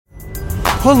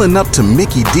Pulling up to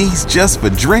Mickey D's just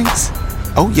for drinks?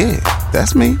 Oh yeah,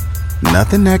 that's me.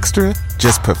 Nothing extra,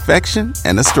 just perfection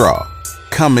and a straw.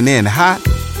 Coming in hot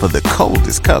for the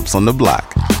coldest cups on the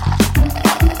block.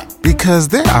 Because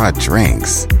there are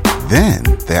drinks. Then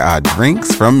there are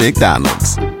drinks from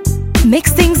McDonald's.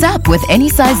 Mix things up with any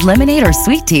size lemonade or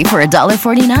sweet tea for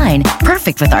 $1.49.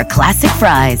 Perfect with our classic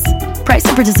fries. Price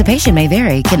and participation may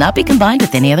vary. Cannot be combined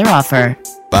with any other offer.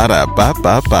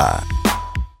 Ba-da-ba-ba-ba.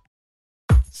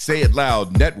 Say It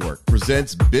Loud Network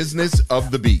presents Business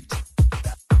of the Beat.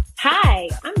 Hi,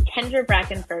 I'm Kendra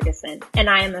Ferguson,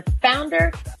 and I am a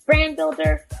founder, brand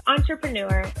builder,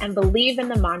 entrepreneur, and believe in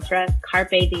the mantra Carpe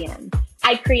Diem.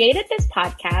 I created this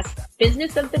podcast,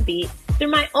 Business of the Beat, through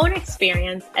my own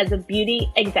experience as a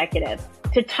beauty executive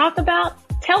to talk about,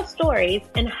 tell stories,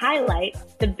 and highlight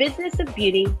the business of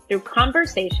beauty through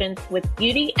conversations with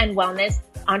beauty and wellness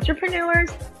entrepreneurs,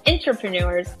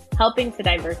 intrapreneurs, helping to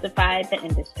diversify the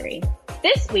industry.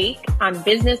 This week on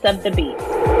Business of the Beat.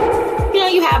 You know,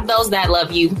 you have those that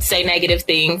love you, say negative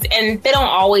things, and they don't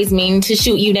always mean to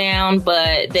shoot you down,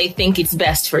 but they think it's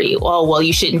best for you. Oh, well,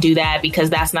 you shouldn't do that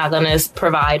because that's not going to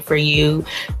provide for you.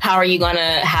 How are you going to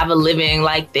have a living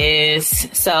like this?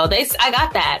 So I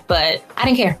got that, but I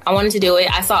didn't care. I wanted to do it.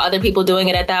 I saw other people doing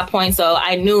it at that point, so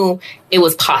I knew it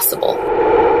was possible.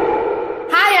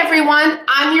 Hi, everyone.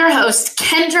 I'm your host,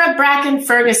 Kendra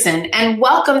Ferguson, and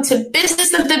welcome to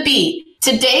Business of the Beat.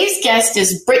 Today's guest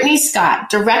is Brittany Scott,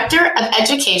 Director of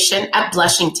Education at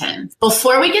Blushington.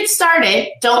 Before we get started,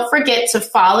 don't forget to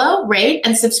follow, rate,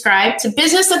 and subscribe to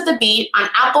Business of the Beat on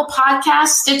Apple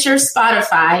Podcasts, Stitcher,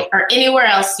 Spotify, or anywhere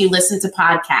else you listen to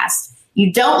podcasts.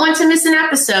 You don't want to miss an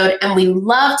episode, and we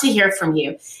love to hear from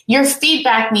you. Your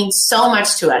feedback means so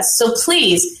much to us, so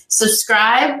please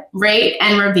subscribe, rate,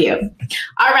 and review.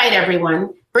 All right,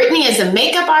 everyone. Brittany is a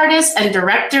makeup artist and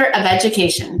director of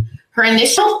education. Her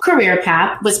initial career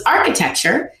path was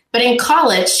architecture, but in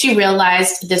college, she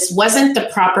realized this wasn't the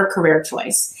proper career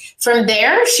choice. From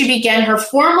there, she began her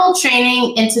formal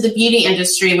training into the beauty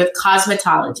industry with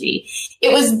cosmetology.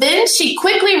 It was then she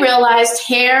quickly realized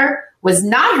hair was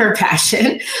not her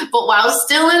passion, but while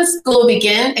still in school,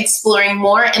 began exploring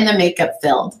more in the makeup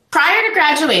field. Prior to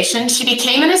graduation, she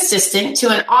became an assistant to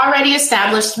an already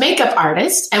established makeup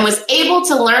artist and was able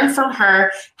to learn from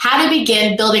her how to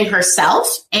begin building herself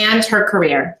and her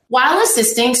career. While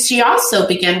assisting, she also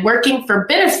began working for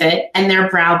Benefit and their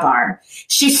brow bar.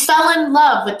 She fell in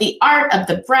love with the art of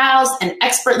the brows and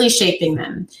expertly shaping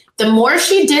them. The more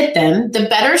she did them, the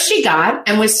better she got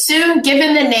and was soon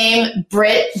given the name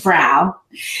Britt Brow.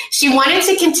 She wanted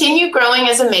to continue growing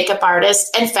as a makeup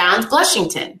artist and found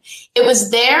Blushington. It was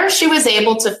there she was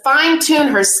able to fine-tune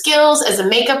her skills as a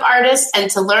makeup artist and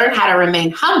to learn how to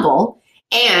remain humble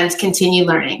and continue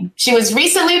learning. She was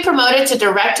recently promoted to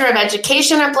Director of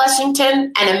Education at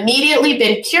Blushington and immediately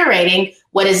been curating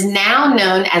what is now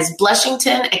known as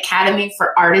Blushington Academy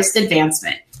for Artist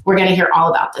Advancement. We're going to hear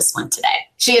all about this one today.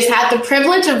 She has had the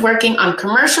privilege of working on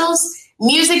commercials,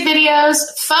 music videos,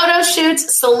 photo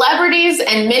shoots, celebrities,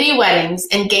 and many weddings,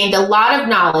 and gained a lot of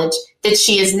knowledge that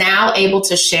she is now able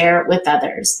to share with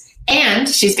others. And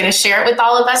she's going to share it with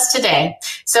all of us today.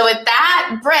 So with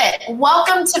that, Britt,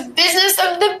 welcome to Business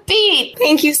of the Beat.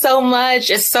 Thank you so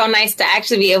much. It's so nice to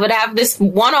actually be able to have this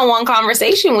one-on-one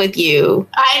conversation with you.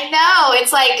 I know.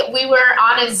 It's like we were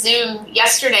on a Zoom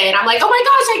yesterday, and I'm like, oh my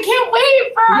gosh, I can't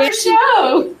wait for our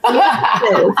show.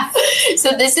 Yes.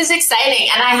 So this is exciting.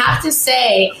 And I have to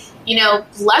say, you know,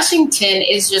 Blushington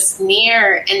is just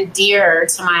near and dear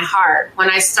to my heart. When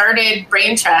I started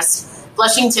Brain Trust,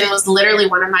 Blushington was literally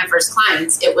one of my first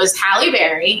clients. It was Halle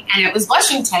Berry and it was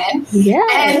Blushington. Yeah.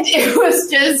 And it was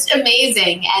just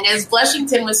amazing. And as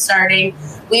Blushington was starting,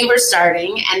 we were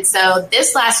starting. And so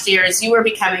this last year, as you were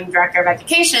becoming Director of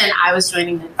Education, I was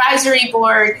joining the advisory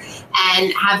board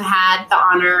and have had the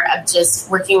honor of just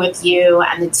working with you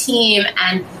and the team.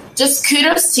 And just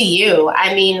kudos to you.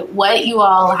 I mean, what you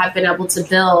all have been able to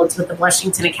build with the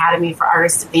Blushington Academy for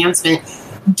Artist Advancement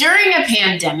during a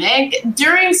pandemic,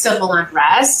 during civil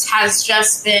unrest, has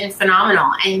just been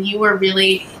phenomenal. And you were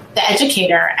really the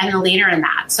educator and the leader in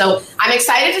that. So I'm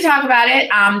excited to talk about it.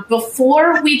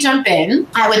 Before we jump in,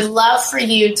 I would love for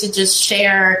you to just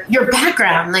share your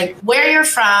background, like where you're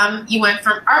from. You went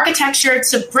from architecture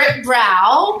to Britt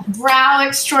Brow, brow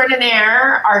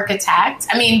extraordinaire architect.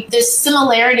 I mean, the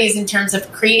similarities in terms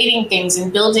of creating things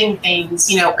and building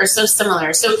things, you know, are so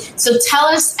similar. So tell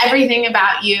us everything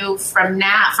about you from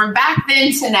back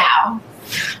then to now.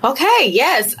 Okay.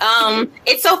 Yes.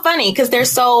 It's so funny because they're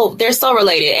so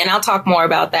related, and I'll talk more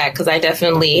about that because I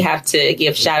definitely have to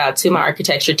give shout out to my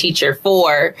architecture teacher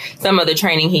for some of the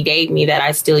training he gave me that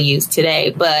I still use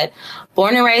today. But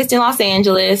born and raised in Los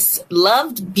Angeles,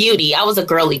 loved beauty. I was a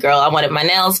girly girl. I wanted my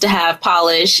nails to have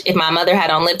polish. If my mother had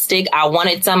on lipstick, I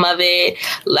wanted some of it.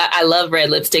 I love red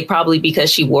lipstick, probably because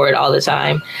she wore it all the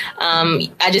time.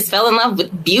 I just fell in love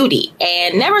with beauty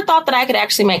and never thought that I could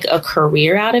actually make a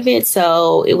career out of it.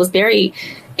 So it was very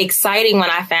exciting when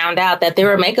I found out that there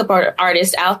were makeup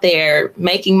artists out there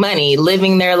making money,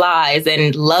 living their lives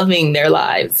and loving their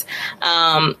lives.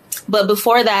 But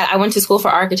before that, I went to school for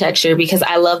architecture because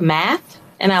I love math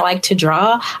and I like to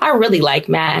draw. I really like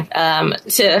math.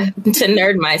 To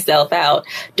nerd myself out,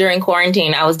 during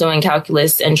quarantine, I was doing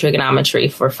calculus and trigonometry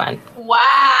for fun.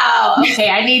 Wow. Okay,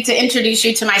 I need to introduce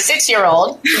you to my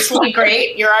 6-year-old. This will be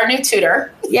great. You're our new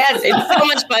tutor. Yes, it's so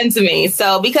much fun to me.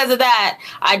 So because of that,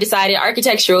 I decided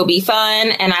architecture will be fun.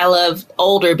 And I love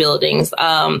older buildings,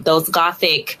 those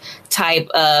Gothic type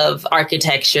of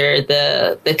architecture,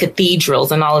 the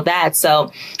cathedrals and all of that.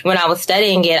 So when I was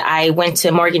studying it, I went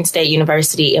to Morgan State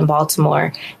University in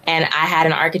Baltimore, and I had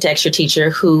an architecture teacher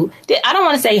who I don't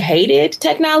want to say hated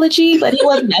technology, but he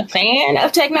wasn't a fan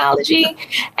of technology.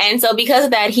 And so because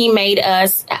of that, he made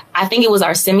us, I think it was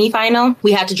our semifinal,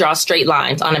 we had to draw straight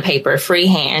lines on a paper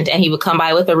freehand, and he would come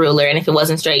by with a ruler. And if it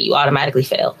wasn't straight, you automatically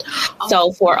failed.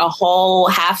 So for a whole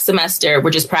half semester,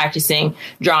 we're just practicing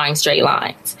drawing straight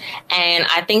lines. And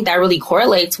I think that really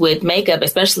correlates with makeup,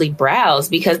 especially brows,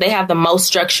 because they have the most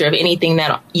structure of anything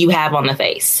that you have on the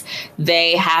face.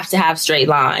 They have to have straight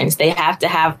lines. They have to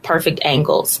have perfect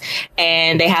angles,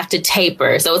 and they have to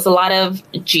taper. So it's a lot of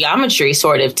geometry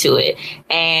sort of to it.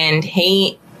 And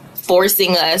he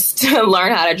forcing us to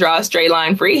learn how to draw a straight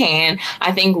line freehand,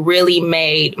 I think really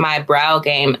made my brow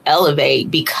game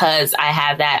elevate because I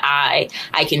have that eye.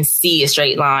 I can see a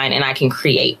straight line and I can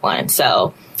create one.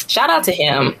 So shout out to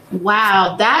him.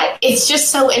 Wow, it's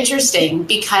just so interesting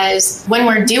because when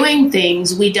we're doing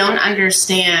things, we don't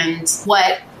understand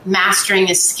what mastering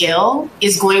a skill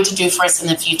is going to do for us in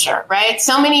the future, right?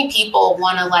 So many people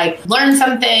want to learn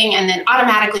something and then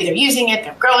automatically they're using it,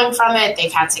 they're growing from it,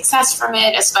 they've had success from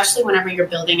it, especially whenever you're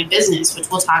building a business, which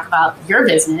we'll talk about your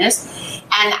business.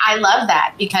 And I love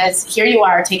that because here you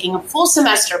are taking a full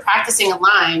semester practicing a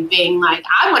line, being like,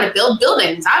 I want to build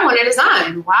buildings. I want to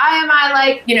design. Why am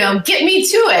I get me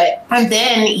to it? And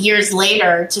then years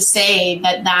later to say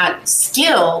that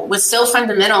skill was so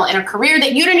fundamental in a career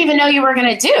that you didn't even know you were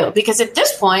going to do. Because at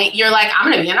this point, you're like, I'm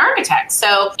going to be an architect.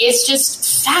 So it's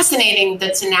just fascinating the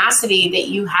tenacity that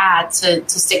you had to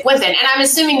stick with it. And I'm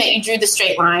assuming that you drew the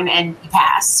straight line and you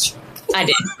passed. I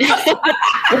did.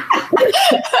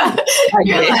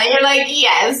 You're like,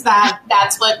 yes,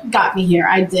 that's what got me here.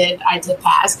 I did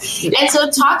pass. Yeah. And so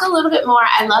talk a little bit more.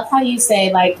 I love how you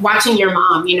say watching your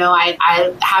mom,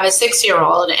 I have a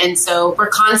 6-year-old. And so we're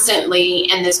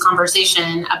constantly in this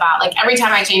conversation about every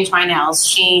time I change my nails,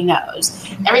 she knows.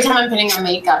 Every time I'm putting on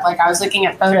makeup, I was looking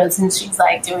at photos and she's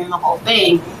doing the whole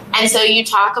thing. And so you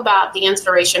talk about the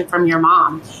inspiration from your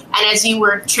mom. And as you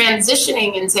were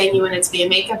transitioning and saying you wanted to be a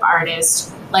makeup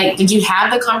artist, did you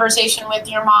have the conversation with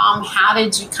your mom? How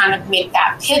did you kind of make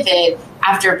that pivot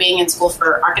after being in school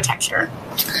for architecture?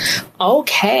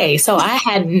 Okay, so I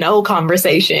had no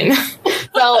conversation.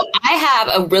 So I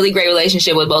have a really great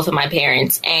relationship with both of my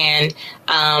parents, and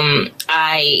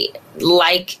I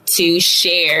like to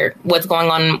share what's going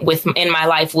on in my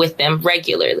life with them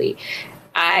regularly.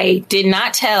 I did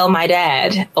not tell my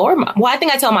dad I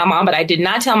think I told my mom, but I did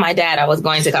not tell my dad I was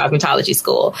going to cosmetology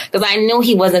school because I knew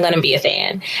he wasn't going to be a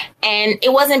fan. And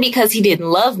it wasn't because he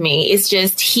didn't love me. It's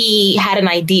just he had an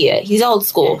idea. He's old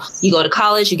school. Yes. You go to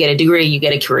college, you get a degree, you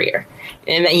get a career,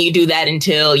 and then you do that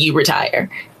until you retire.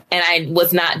 And I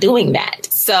was not doing that.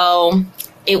 So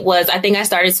I think I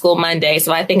started school Monday.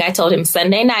 So I think I told him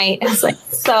Sunday night. I was like,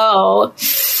 so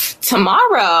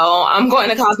tomorrow I'm going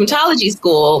to cosmetology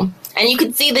school. And you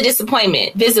could see the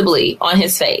disappointment visibly on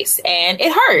his face, and it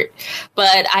hurt.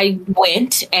 But I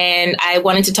went and I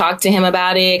wanted to talk to him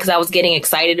about it because I was getting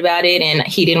excited about it and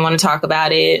he didn't want to talk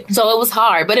about it. So it was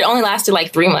hard, but it only lasted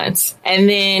 3 months. And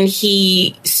then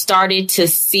he started to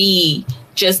see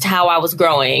just how I was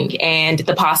growing and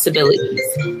the possibilities.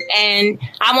 And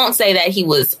I won't say that he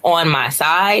was on my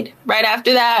side right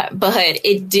after that, but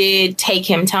it did take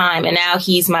him time. And now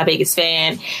he's my biggest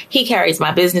fan. He carries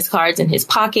my business cards in his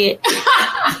pocket.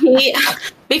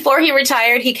 before he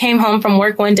retired, he came home from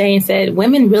work one day and said,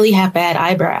 women really have bad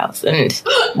eyebrows. And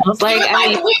I was like,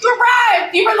 we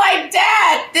arrived. You were like,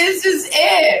 Dad, this is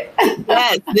it.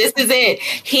 Yes, this is it.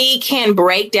 He can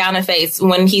break down a face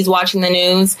when he's watching the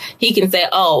news. He can say,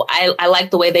 oh, I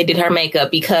like the way they did her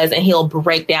makeup because, and he'll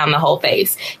break down the whole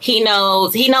face. He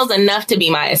knows enough to be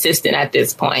my assistant at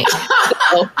this point.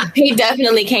 So he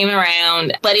definitely came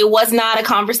around, but it was not a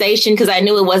conversation because I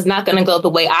knew it was not going to go the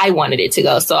way I wanted it to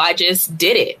go. So I just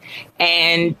did it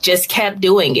and just kept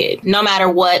doing it no matter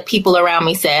what people around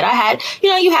me said. I had,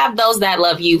 you have those that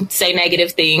love you, say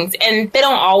negative things, and they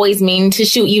don't always mean to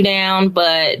shoot you down,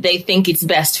 but they think it's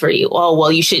best for you. Oh,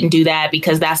 well, you shouldn't do that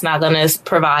because that's not going to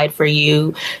provide for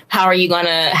you. How are you going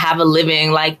to have a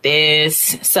living like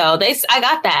this? So I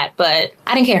got that, but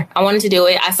I didn't care. I wanted to do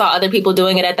it. I saw other people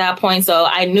doing it at that point, so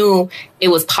I knew it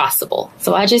was possible.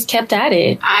 So I just kept at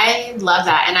it. I love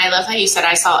that. And I love how you said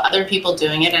I saw other people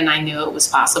doing it and I knew it was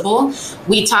possible.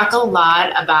 We talk a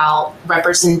lot about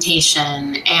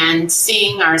representation and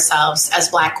seeing ourselves as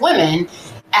Black women,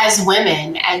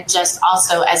 and just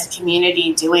also as a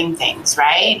community doing things,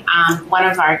 right? One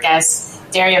of our guests,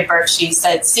 Daria Burke, she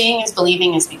said, seeing is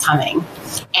believing is becoming.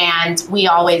 And we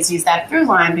always use that through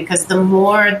line because the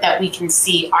more that we can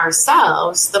see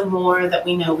ourselves, the more that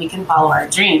we know we can follow our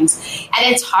dreams.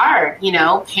 And it's hard,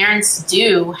 parents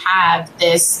do have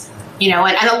this, and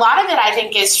a lot of it I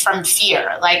think is from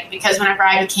fear, because whenever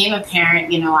I became a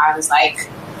parent, I was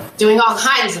doing all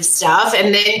kinds of stuff.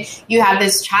 And then you have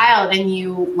this child and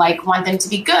you want them to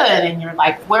be good and you're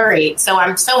worried. So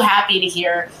I'm so happy to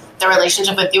hear the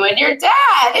relationship with you and your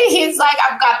dad. He's like,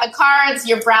 I've got the cards.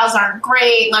 Your brows aren't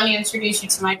great. Let me introduce you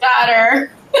to my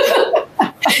daughter.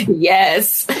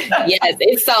 Yes.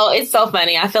 It's so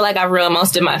funny. I feel like I ruined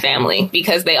most of my family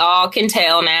because they all can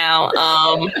tell now.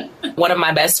 One of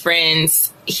my best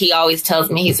friends, he always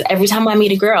tells me, every time I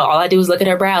meet a girl, all I do is look at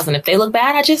her brows. And if they look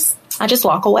bad, I just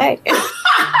walk away.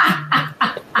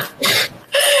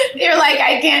 You're like,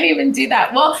 I can't even do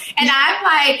that. Well, and I'm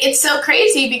like, it's so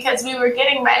crazy because we were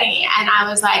getting ready and I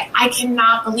was like, I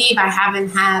cannot believe I haven't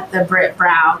had the Brit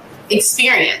brow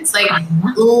experience.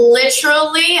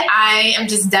 Literally, I am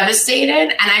just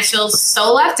devastated and I feel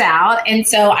so left out. And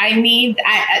so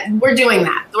we're doing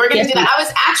that. We're going to do that. I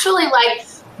was actually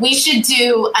we should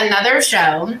do another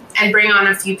show and bring on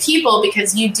a few people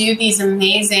because you do these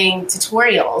amazing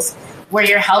tutorials where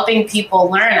you're helping people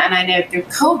learn. And I know through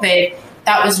COVID,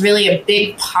 that was really a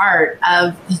big part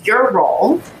of your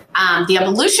role, the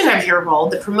evolution of your role,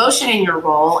 the promotion in your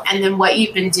role, and then what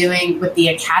you've been doing with the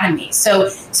Academy.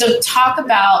 So talk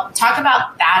about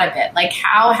that a bit.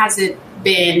 How has it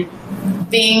been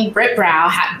being Brit Brow,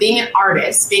 being an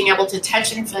artist, being able to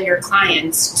touch and feel your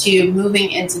clients, to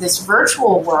moving into this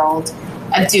virtual world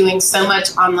of doing so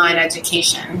much online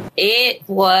education? It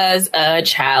was a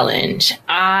challenge.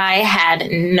 I had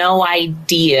no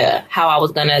idea how I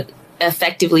was going to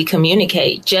effectively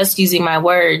communicate, just using my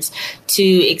words to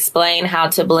explain how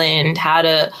to blend,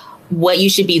 what you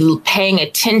should be paying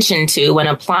attention to when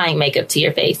applying makeup to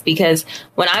your face. Because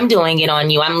when I'm doing it on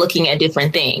you, I'm looking at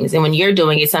different things. And when you're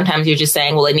doing it, sometimes you're just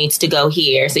saying, well, it needs to go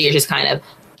here. So you're just kind of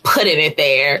putting it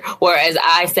there. Whereas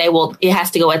I say, well, it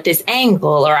has to go at this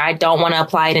angle, or I don't want to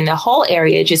apply it in the whole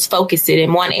area, just focus it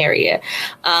in one area.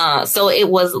 So it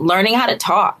was learning how to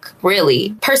talk,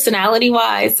 really. Personality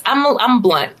wise, I'm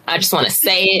blunt. I just want to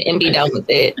say it and be done with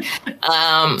it.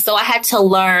 So I had to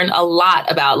learn a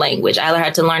lot about language. I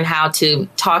had to learn how to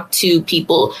talk to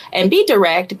people and be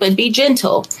direct, but be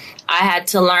gentle. I had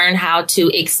to learn how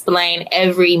to explain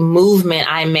every movement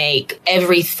I make,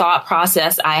 every thought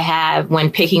process I have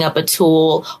when picking up a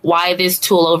tool, why this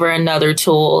tool over another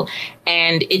tool.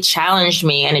 And it challenged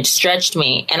me and it stretched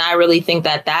me. And I really think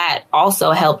that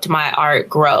also helped my art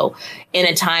grow. In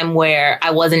a time where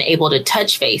I wasn't able to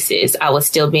touch faces, I was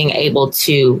still being able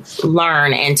to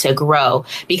learn and to grow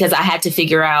because I had to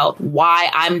figure out why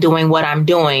I'm doing what I'm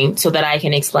doing so that I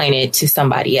can explain it to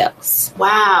somebody else.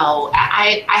 Wow.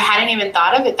 I hadn't even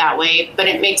thought of it that way, but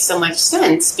it makes so much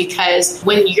sense because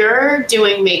when you're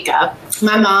doing makeup,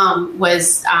 my mom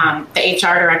was the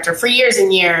HR director for years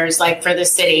and years, for the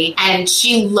city, and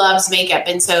she loves makeup.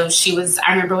 And so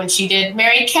I remember when she did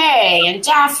Mary Kay and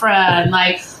Jafra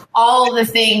and all the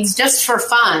things just for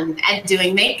fun and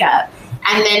doing makeup.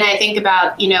 And then I think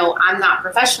about, I'm not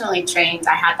professionally trained.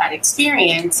 I had that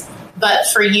experience. But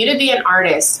for you to be an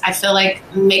artist, I feel like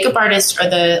makeup artists are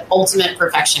the ultimate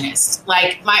perfectionists.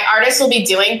 My artist will be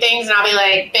doing things and I'll be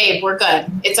like, babe, we're good.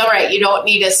 It's all right. You don't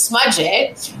need to smudge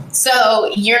it.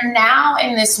 So you're now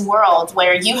in this world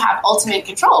where you have ultimate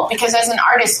control because as an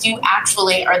artist, you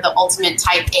actually are the ultimate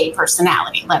type A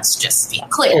personality. Let's just be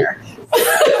clear.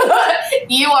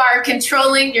 You are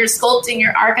controlling, you're sculpting,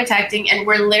 you're architecting, and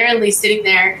we're literally sitting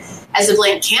there as a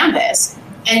blank canvas.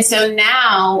 And so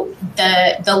now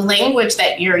the language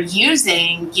that you're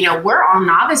using, you know, we're all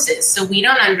novices, so we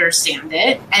don't understand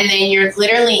it. And then you're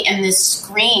literally in this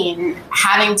screen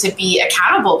having to be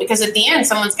accountable, because at the end,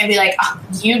 someone's going to be like, oh,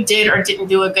 you did or didn't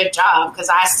do a good job because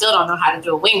I still don't know how to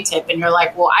do a wingtip. And you're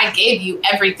like, well, I gave you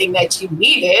everything that you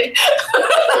needed.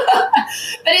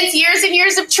 But it's years and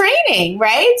years of training,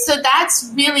 right? So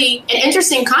that's really an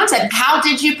interesting concept. How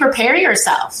did you prepare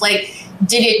yourself? Like,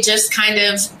 did it just kind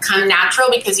of come natural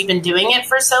because you've been doing it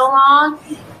for so long?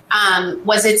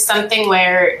 Was it something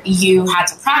where you had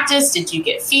to practice? Did you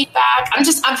get feedback?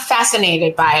 I'm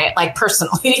fascinated by it, like,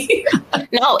 personally.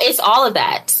 No, it's all of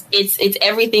that. It's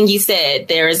everything you said.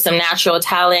 There is some natural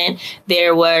talent.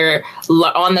 There were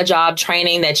on-the-job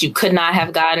training that you could not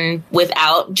have gotten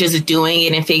without just doing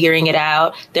it and figuring it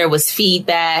out. There was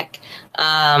feedback.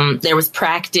 There was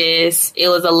practice. It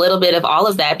was a little bit of all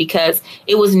of that because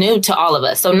it was new to all of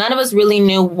us. So none of us really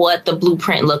knew what the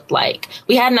blueprint looked like.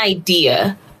 We had an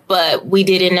idea, but we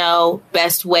didn't know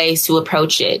best ways to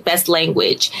approach it, best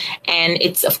language. And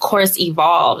it's, of course,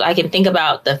 evolved. I can think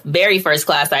about the very first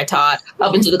class I taught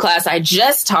up into the class I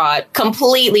just taught,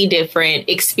 completely different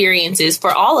experiences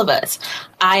for all of us.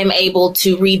 I am able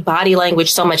to read body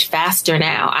language so much faster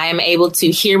now. I am able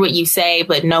to hear what you say,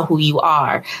 but know who you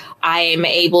are. I am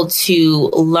able to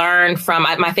learn from,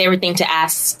 my favorite thing to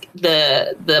ask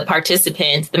the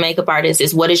participants, the makeup artists,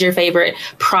 is what is your favorite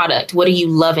product? What are you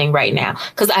loving right now?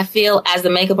 Because I feel as the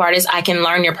makeup artist, I can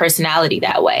learn your personality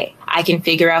that way. I can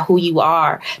figure out who you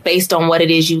are based on what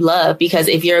it is you love. Because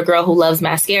if you're a girl who loves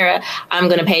mascara, I'm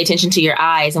going to pay attention to your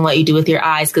eyes and what you do with your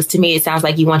eyes. Because to me, it sounds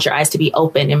like you want your eyes to be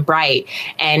open and bright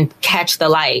and catch the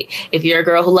light. If you're a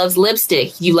girl who loves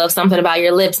lipstick, you love something about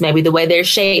your lips, maybe the way they're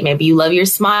shaped, maybe you love your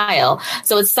smile.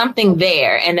 So it's something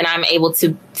there. And then I'm able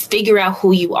to figure out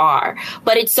who you are.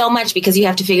 But it's so much because you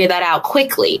have to figure that out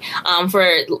quickly.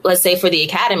 Let's say for the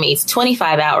academy, it's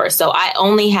 25 hours. So I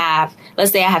only have,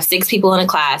 let's say I have 6 people in a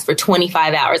class for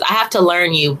 25 hours. I have to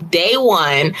learn you day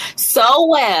one so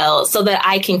well so that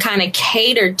I can kind of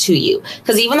cater to you.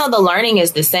 Because even though the learning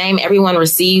is the same, everyone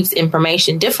receives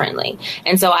information differently.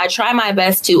 And so I try my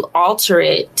best to alter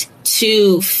it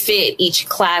to fit each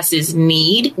class's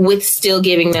need with still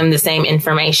giving them the same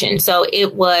information. So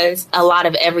it was a lot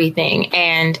of everything.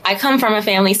 And I come from a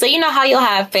family. So you know how you'll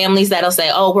have families that'll say,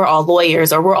 oh, we're all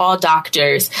lawyers or we're all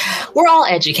doctors. We're all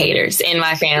educators in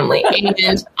my family. And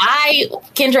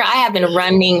Kendra, I have been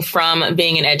running from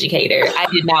being an educator. I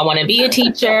did not want to be a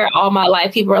teacher all my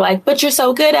life. People were like, but you're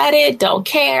so good at it. Don't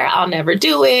care. I'll never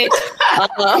do it.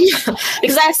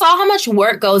 Because I saw how much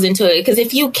work goes into it. Because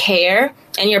if you care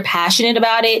and you're passionate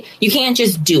about it, you can't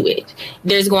just do it.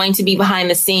 There's going to be behind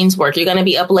the scenes work. You're going to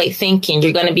be up late thinking.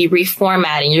 You're going to be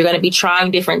reformatting. You're going to be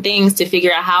trying different things to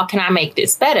figure out how can I make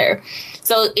this better.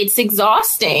 So it's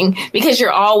exhausting because you're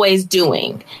always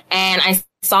doing. And I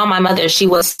saw my mother. She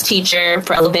was a teacher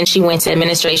then she went to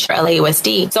administration for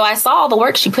LAUSD. So I saw all the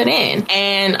work she put in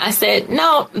and I said,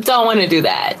 no, don't want to do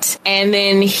that. And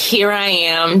then here I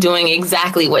am doing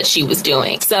exactly what she was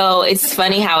doing. So it's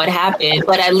funny how it happened,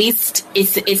 but at least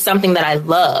it's something that I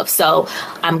love. So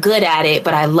I'm good at it,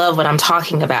 but I love what I'm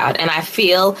talking about. And I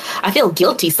feel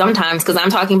guilty sometimes because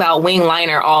I'm talking about wing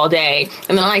liner all day.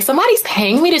 And then I'm like, somebody's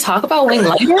paying me to talk about wing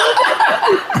liner?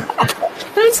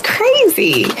 That's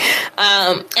crazy.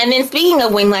 And then speaking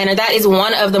of wing liner, that is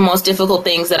one of the most difficult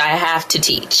things that I have to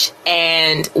teach.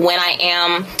 And when I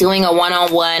am doing a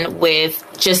one-on-one with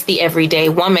just the everyday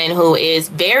woman who is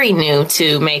very new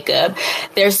to makeup,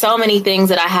 there's so many things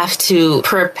that I have to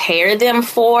prepare them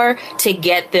for to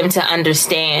get them to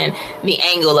understand the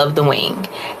angle of the wing.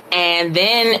 And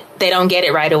then they don't get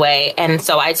it right away. And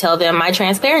so I tell them my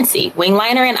transparency. Wing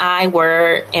liner and I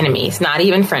were enemies, not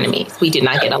even frenemies. We did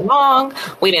not get along.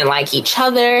 We didn't like each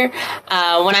other.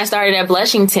 When I started at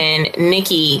Blushington,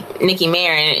 Nikki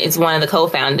Marin is one of the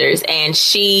co-founders, and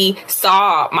she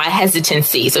saw my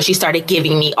hesitancy. So she started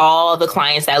giving me all the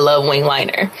clients that love wing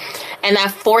liner. And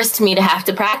that forced me to have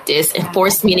to practice and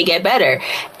forced me to get better.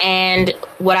 And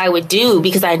what I would do,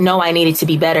 because I know I needed to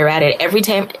be better at it, every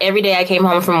day I came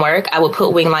home from work, I would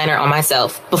put wing liner on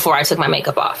myself before I took my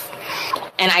makeup off.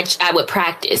 And I would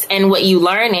practice. And what you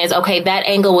learn is, okay, that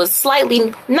angle was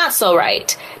slightly not so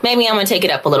right. Maybe I'm going to take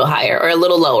it up a little higher or a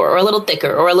little lower or a little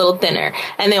thicker or a little thinner.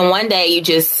 And then one day you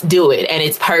just do it and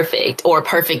it's perfect or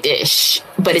perfect-ish.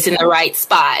 but it's in the right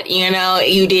spot.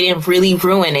 You didn't really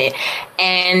ruin it.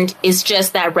 And it's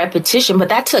just that repetition, but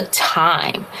that took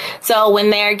time. So when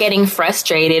they're getting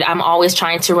frustrated, I'm always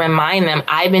trying to remind them,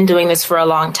 I've been doing this for a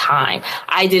long time.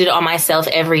 I did it on myself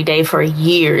every day for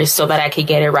years so that I could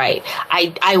get it right.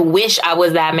 I wish I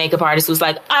was that makeup artist who's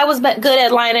like, I was good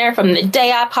at liner from the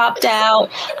day I popped out.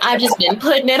 I've just been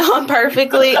putting it on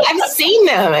perfectly. I've seen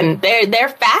them and they're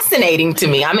fascinating to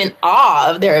me. I'm in awe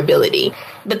of their ability.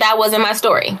 But that wasn't my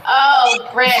story. Oh,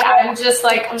 Britt, I'm just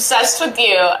like obsessed with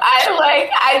you. I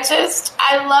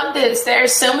love this. There are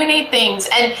so many things.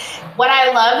 And what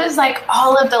I love is like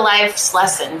all of the life's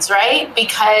lessons, right?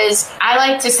 Because I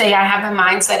like to say I have a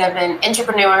mindset of an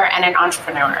entrepreneur and an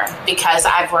entrepreneur because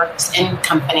I've worked in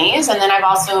companies and then I've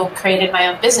also created my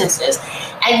own businesses.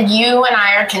 And you and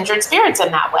I are kindred spirits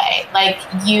in that way. Like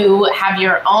you have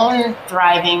your own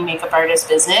thriving makeup artist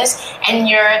business and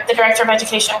you're the director of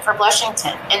education for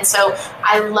Blushington. And so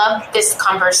I love this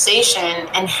conversation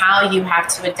and how you have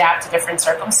to adapt to different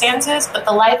circumstances. But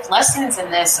the life lessons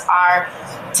in this are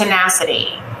tenacity.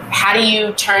 How do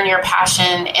you turn your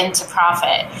passion into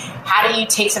profit? How do you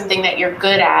take something that you're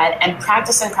good at and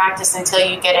practice until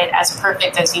you get it as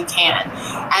perfect as you can? And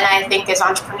I think as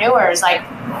entrepreneurs, like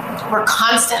we're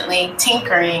constantly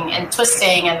tinkering and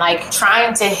twisting and like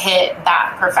trying to hit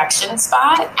that perfection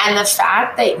spot. And the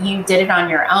fact that you did it on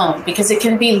your own, because it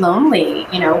can be lonely,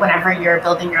 whenever you're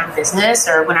building your own business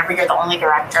or whenever you're the only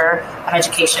director of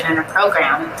education in a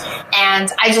program. And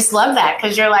I just love that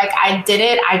because you're like, I did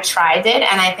it, I tried it.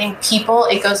 And I think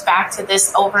it goes back to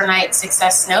this overnight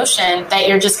success notion that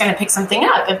you're just going to pick something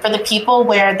up. And for the people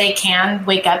where they can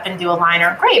wake up and do a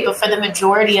liner, great. But for the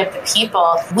majority of the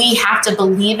people, we have to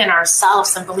believe in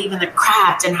ourselves and believe in the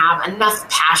craft and have enough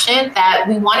passion that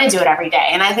we want to do it every day.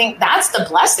 And I think that's the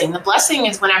blessing. The blessing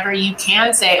is whenever you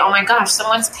can say, oh my gosh,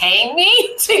 someone's paying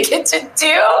me to get to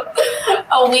do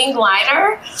a winged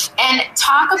liner. And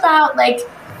talk about like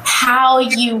how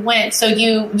you went. So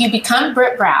you become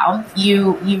Britt Brow.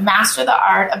 You master the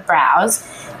art of brows.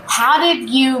 How did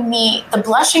you meet the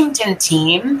Blushington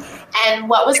team? And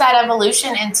what was that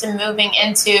evolution into moving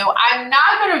into, I'm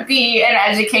not going to be an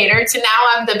educator, to now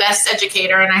I'm the best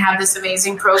educator and I have this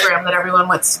amazing program that everyone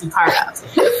wants to be part of.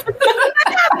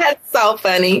 That's so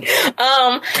funny.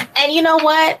 And you know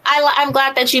what? I'm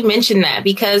glad that you mentioned that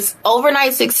because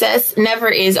overnight success never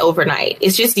is overnight.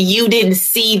 It's just you didn't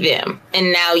see them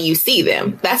and now you see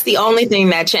them. That's the only thing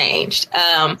that changed.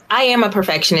 I am a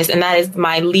perfectionist and that is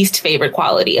my least favorite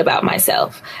quality about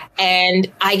myself.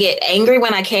 And I get angry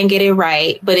when I can't get it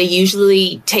right, but it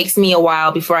usually takes me a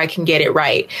while before I can get it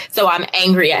right. So I'm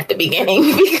angry at the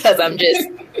beginning because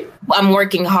I'm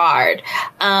working hard.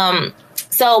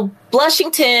 So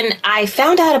Blushington, I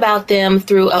found out about them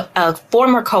through a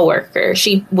former coworker.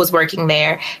 She was working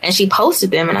there and she posted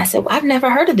them. And I said, well, I've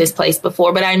never heard of this place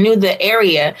before, but I knew the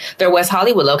area, their West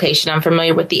Hollywood location. I'm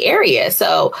familiar with the area.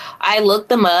 So I looked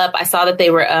them up. I saw that they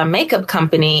were a makeup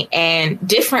company and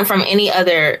different from any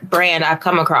other brand I've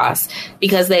come across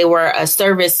because they were a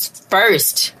service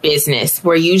first business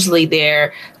where usually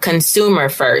they're consumer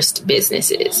first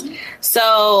businesses.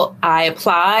 So I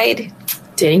applied.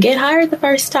 Didn't get hired the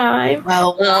first time.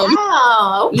 Well,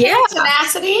 wow. Okay. Yeah.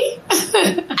 Tenacity.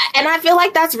 And I feel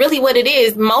like that's really what it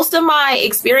is. Most of my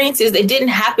experiences, it didn't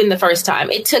happen the first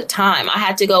time. It took time. I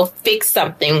had to go fix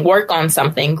something, work on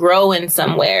something, grow in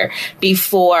somewhere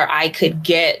before I could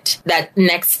get that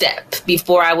next step,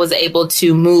 before I was able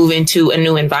to move into a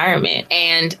new environment.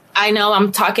 And I know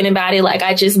I'm talking about it like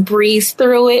I just breezed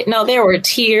through it. No, there were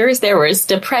tears, there was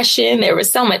depression, there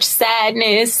was so much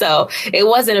sadness. So it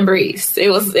wasn't a breeze. It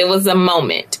was a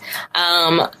moment.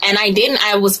 And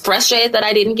I was frustrated that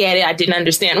I didn't get it. I didn't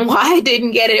understand why I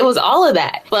didn't get it. It was all of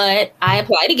that. But I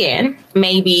applied again,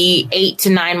 maybe 8 to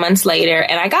 9 months later,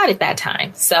 and I got it that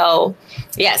time. So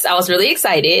yes, I was really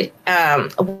excited.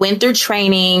 Went through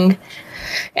training.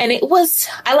 And it was,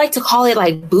 I like to call it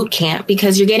like boot camp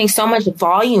because you're getting so much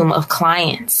volume of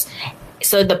clients.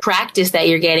 So the practice that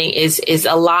you're getting is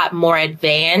a lot more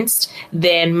advanced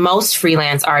than most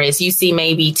freelance artists. You see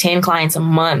maybe 10 clients a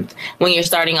month when you're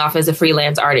starting off as a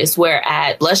freelance artist, where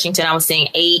at Blushington, I was seeing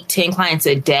 8-10 clients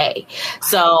a day.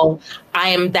 So I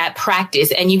am that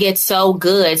practice and you get so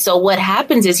good. So what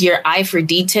happens is your eye for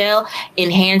detail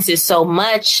enhances so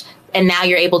much and now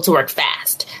you're able to work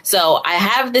fast. So I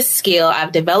have this skill,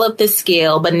 I've developed this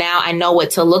skill, but now I know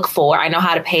what to look for. I know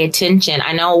how to pay attention.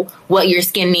 I know what your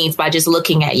skin needs by just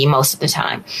looking at you most of the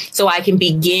time. So I can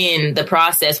begin the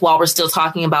process while we're still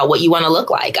talking about what you want to look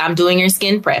like. I'm doing your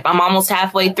skin prep. I'm almost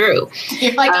halfway through.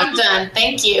 You're like, I'm done.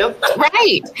 Thank you.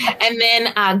 Right. And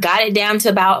then I got it down to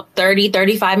about 30,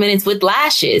 35 minutes with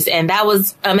lashes. And that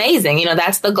was amazing. You know,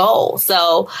 that's the goal.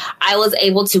 So I was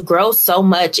able to grow so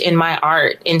much in my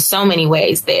art in so many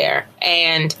ways there,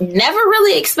 and never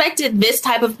really expected this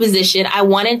type of position. I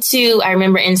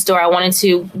remember in store, I wanted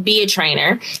to be a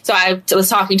trainer. So I was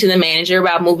talking to the manager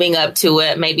about moving up to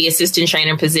a maybe assistant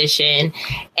trainer position,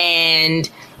 and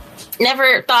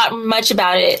never thought much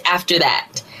about it after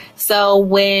that. So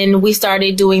when we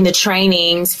started doing the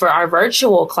trainings for our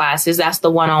virtual classes, that's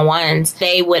the one-on-ones,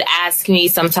 they would ask me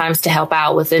sometimes to help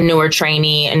out with a newer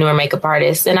trainee, a newer makeup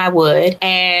artist, and I would.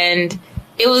 And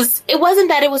it wasn't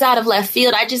that it was out of left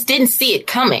field. I just didn't see it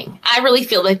coming. I really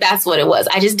feel like that's what it was.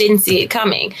 I just didn't see it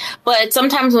coming. But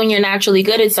sometimes when you're naturally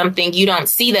good at something, you don't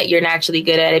see that you're naturally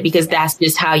good at it because that's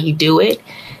just how you do it.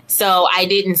 So I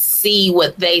didn't see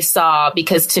what they saw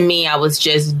because to me, I was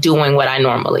just doing what I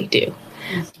normally do.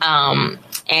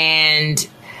 And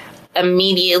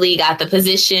immediately got the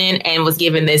position and was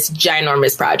given this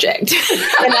ginormous project.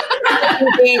 And I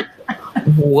was thinking,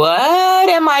 what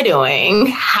am I doing?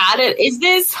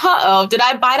 Did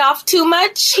I bite off too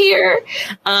much here?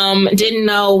 Didn't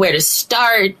know where to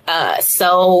start.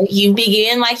 So you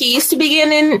begin like you used to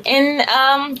begin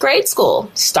in grade school.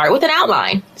 Start with an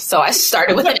outline. So I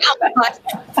started with an outline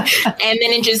and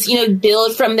then it just,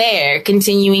 build from there,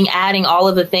 continuing adding all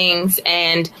of the things.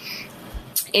 And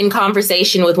in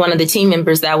conversation with one of the team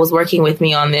members that was working with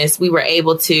me on this, I was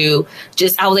able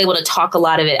to talk a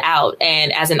lot of it out.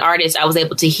 And as an artist, I was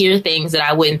able to hear things that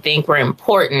I wouldn't think were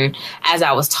important as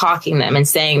I was talking them and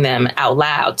saying them out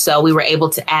loud. So we were able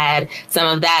to add some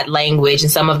of that language and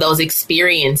some of those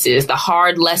experiences, the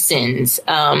hard lessons.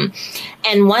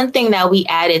 And one thing that we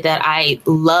added that I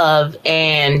love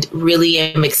and really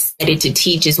am excited to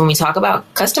teach is when we talk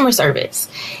about customer service.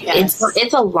 Yes.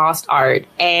 It's a lost art,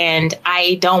 and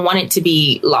I don't want it to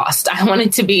be lost. I want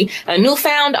it to be a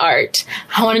newfound art.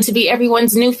 I want it to be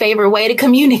everyone's new favorite way to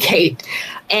communicate.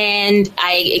 And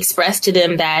I expressed to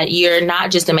them that you're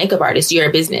not just a makeup artist, you're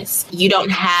a business. You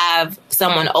don't have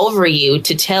someone over you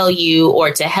to tell you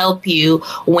or to help you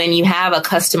when you have a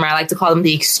customer. I like to call them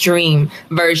the extreme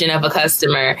version of a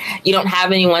customer. You don't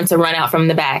have anyone to run out from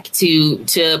the back to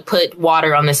put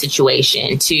water on the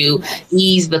situation, to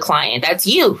ease the client. That's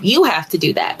you. You have to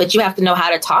do that, but you have to know how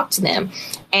to talk to them.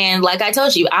 And like I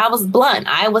told you, I was blunt.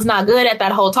 I was not good at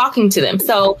that whole talking to them.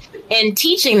 So in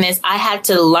teaching this, I had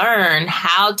to learn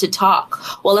how to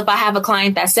talk. Well, if I have a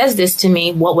client that says this to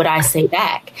me, what would I say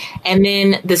back? And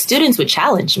then the students would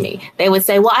challenge me. They would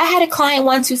say, well, I had a client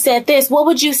once who said this. What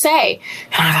would you say?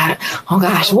 And I got, oh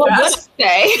gosh, what would I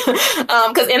say?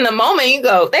 Because in the moment you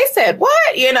go, they said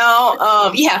what? You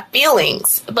have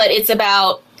feelings, but it's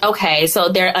about, okay, so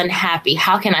they're unhappy.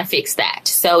 How can I fix that?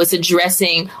 So it's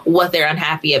addressing what they're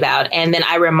unhappy about. And then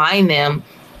I remind them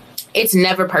it's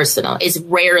never personal. It's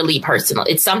rarely personal.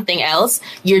 It's something else.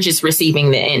 You're just receiving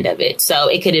the end of it. So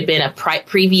it could have been a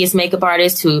previous makeup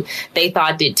artist who they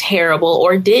thought did terrible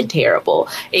or did terrible.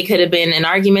 It could have been an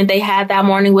argument they had that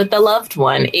morning with a loved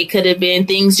one. It could have been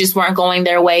things just weren't going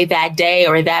their way that day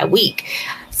or that week.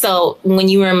 So when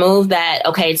you remove that,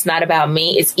 okay, it's not about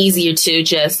me, it's easier to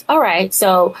just, all right,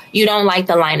 so you don't like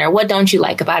the liner. What don't you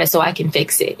like about it so I can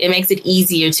fix it? It makes it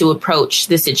easier to approach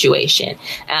the situation.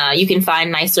 You can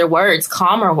find nicer words,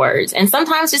 calmer words. And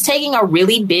sometimes just taking a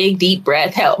really big, deep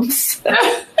breath helps. You're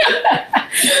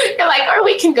like, or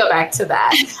we can go back to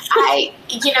that.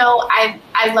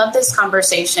 I love this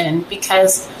conversation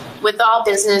because with all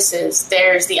businesses,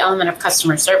 there's the element of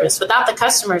customer service. Without the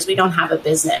customers, we don't have a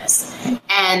business.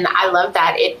 And I love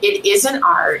that. It is an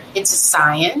art, it's a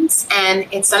science, and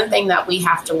it's something that we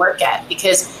have to work at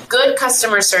because good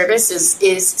customer service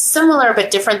is similar but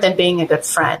different than being a good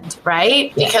friend,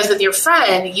 right? Yeah. Because with your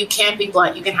friend, you can't be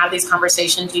blunt. You can have these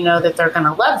conversations. You know that they're going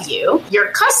to love you.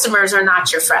 Your customers are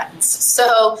not your friends.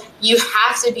 So you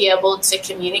have to be able to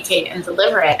communicate and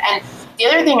deliver it. And the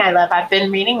other thing I love, I've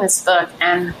been reading this book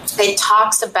and it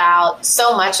talks about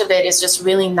so much of it is just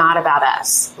really not about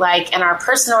us, like in our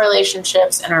personal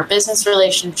relationships and our business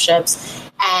relationships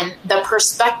and the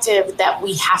perspective that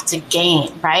we have to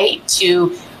gain, right?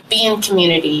 To be in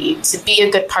community, to be a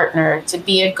good partner, to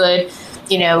be a good,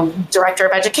 director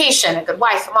of education, a good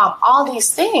wife, a mom, all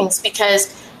these things, because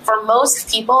for most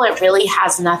people, it really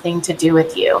has nothing to do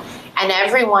with you. And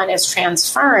everyone is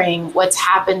transferring what's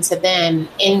happened to them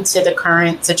into the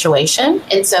current situation.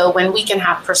 And so when we can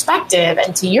have perspective,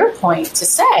 and to your point, to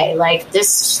say, like, this,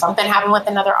 something happened with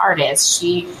another artist,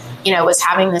 she, was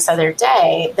having this other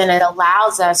day, then it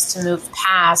allows us to move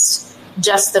past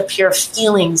just the pure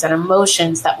feelings and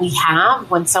emotions that we have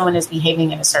when someone is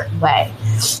behaving in a certain way.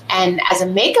 And as a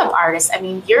makeup artist, I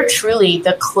mean, you're truly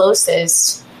the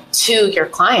closest to your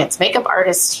clients. Makeup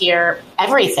artists hear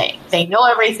everything. They know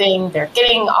everything. They're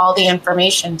getting all the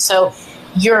information. So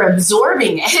you're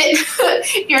absorbing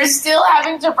it. You're still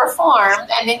having to perform,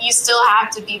 and then you still have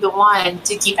to be the one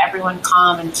to keep everyone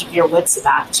calm and keep your wits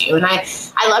about you. And I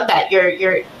love that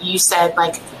you said,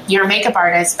 like, you're a makeup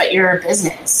artist, but you're a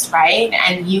business, right?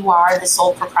 And you are the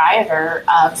sole proprietor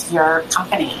of your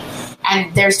company.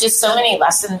 And there's just so many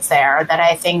lessons there that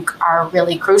I think are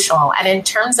really crucial. And in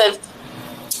terms of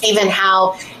even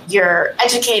how you're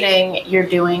educating, you're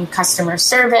doing customer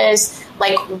service,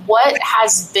 like, what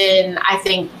has been, I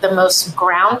think, the most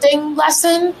grounding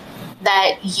lesson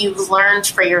that you've learned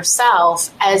for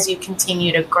yourself as you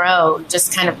continue to grow,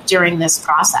 just kind of during this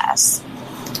process?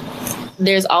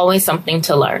 There's always something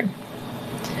to learn,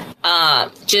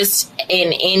 just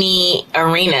in any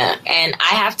arena. And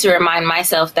I have to remind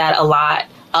myself that a lot,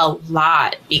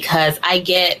 because I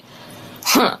get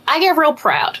real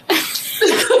proud.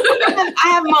 I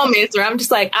have moments where I'm just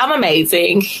like, I'm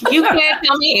amazing. You can't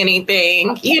tell me anything,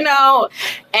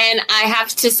 and I have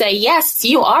to say, yes,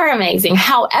 you are amazing.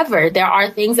 However, there are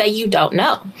things that you don't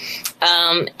know.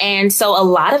 And so a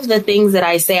lot of the things that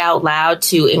I say out loud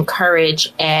to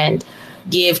encourage and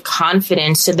give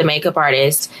confidence to the makeup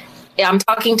artist, I'm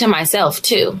talking to myself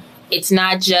too. It's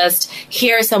not just,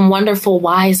 here are some wonderful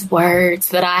wise words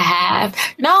that I have.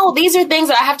 No, these are things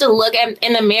that I have to look at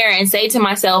in the mirror and say to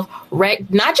myself,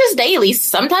 not just daily,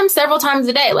 sometimes several times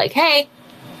a day, like, hey,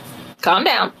 calm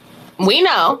down. We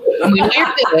know you're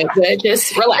doing good.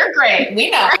 Just relax. You're great.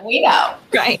 We know.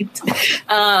 Right.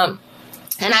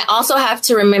 And I also have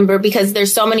to remember, because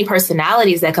there's so many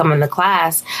personalities that come in the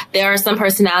class, there are some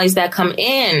personalities that come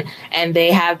in and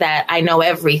they have that I know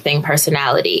everything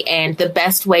personality. And the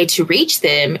best way to reach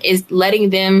them is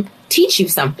letting them teach you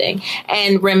something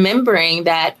and remembering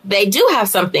that they do have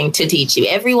something to teach you.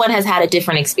 Everyone has had a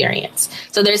different experience.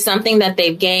 So there's something that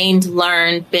they've gained,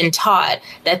 learned, been taught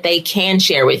that they can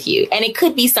share with you. And it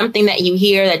could be something that you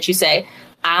hear that you say,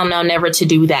 I don't know, never to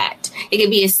do that. It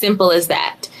could be as simple as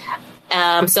that.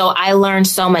 So I learned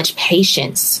so much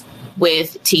patience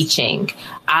with teaching.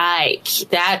 My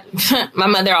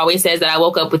mother always says that I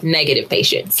woke up with negative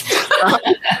patience.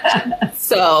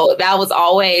 So that was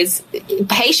always,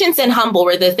 patience and humble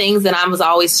were the things that I was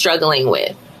always struggling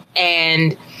with.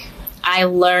 And I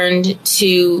learned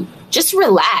to just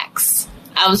relax.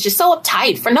 I was just so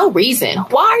uptight for no reason.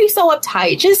 Why are you so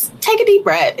uptight? Just take a deep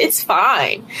breath. It's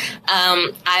fine.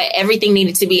 Everything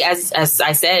needed to be, as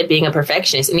I said, being a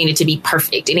perfectionist, it needed to be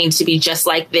perfect. It needed to be just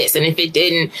like this. And if it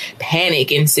didn't,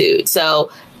 panic ensued.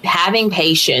 So having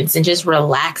patience and just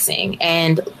relaxing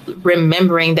and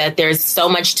remembering that there's so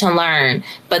much to learn,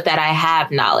 but that I have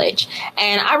knowledge.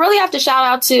 And I really have to shout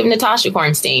out to Natasha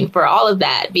Kornstein for all of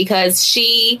that, because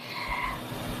she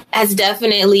has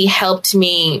definitely helped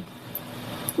me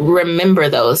remember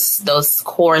those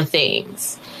core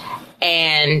things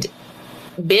and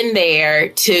been there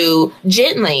to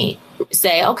gently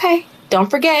say, okay,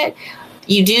 don't forget,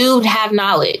 you do have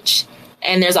knowledge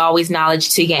and there's always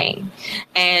knowledge to gain.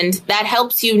 And that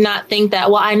helps you not think that,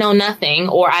 well, I know nothing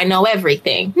or I know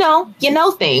everything. No, you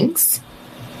know things,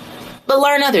 but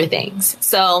learn other things.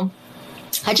 So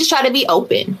I just try to be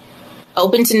open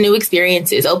to new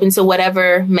experiences, open to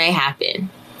whatever may happen.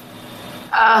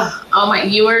 Oh my,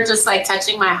 you were just like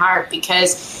touching my heart,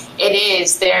 because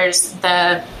there's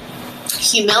the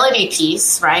humility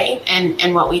piece, right?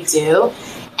 And what we do.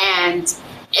 And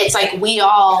it's like, we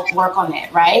all work on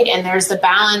it, right? And there's the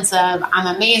balance of,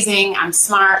 I'm amazing, I'm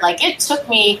smart. Like, it took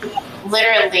me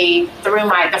literally through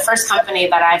the first company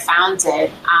that I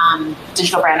founded,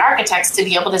 Digital Brand Architects, to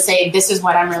be able to say, this is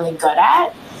what I'm really good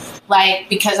at. Like,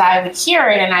 because I would hear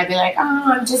it and I'd be like,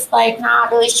 oh, I'm just like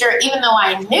not really sure, even though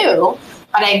I knew,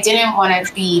 but I didn't want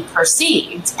to be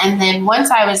perceived. And then once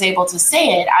I was able to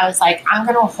say it, I was like, I'm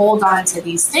going to hold on to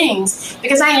these things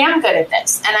because I am good at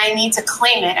this and I need to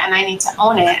claim it and I need to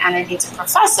own it and I need to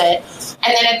profess it.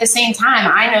 And then at the same time,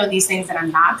 I know these things that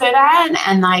I'm not good at.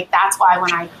 And like, that's why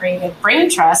when I created Brain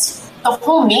Trust, the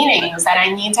whole meaning is that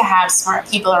I need to have smart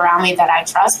people around me that I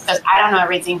trust, because I don't know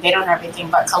everything, they don't know everything,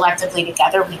 but collectively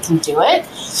together we can do it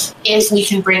if we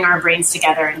can bring our brains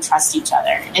together and trust each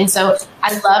other. And so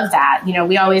I love that. You know,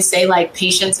 we always say like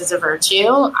patience is a virtue.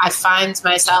 I find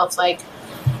myself like,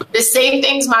 the same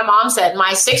things my mom said.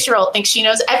 My 6-year-old thinks she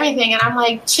knows everything. And I'm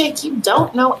like, chick, you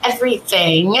don't know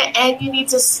everything and you need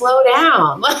to slow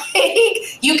down. Like,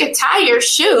 you could tie your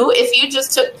shoe if you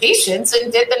just took patience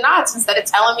and did the knots instead of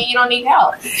telling me you don't need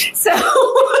help. So,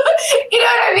 you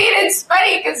know what I mean? It's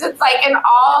funny because it's like in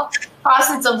all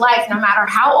facets of life, no matter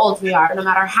how old we are, no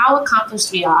matter how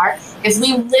accomplished we are, if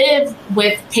we live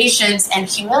with patience and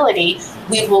humility,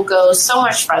 we will go so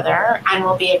much further and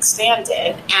will be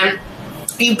expanded. And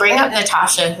you bring up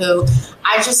Natasha, who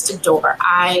I just adore.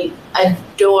 I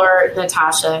adore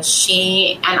Natasha.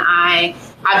 She and I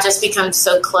have just become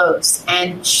so close.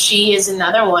 And she is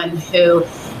another one who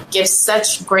gives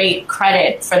such great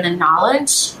credit for the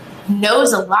knowledge,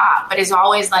 knows a lot, but is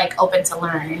always like open to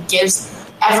learn and gives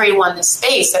everyone the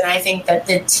space. And I think that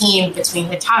the team between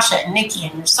Natasha and Nikki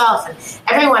and yourself and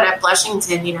everyone at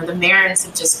Blushington, you know, the Marins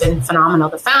have just been phenomenal,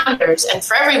 the founders. And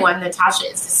for everyone, Natasha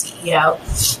is the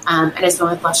CEO and has been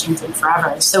with Blushington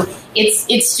forever. So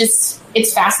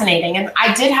it's fascinating. And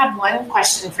I did have one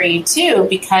question for you too,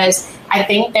 because I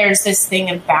think there's this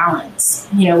thing of balance,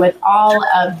 you know, with all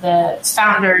of the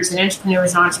founders and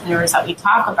entrepreneurs that we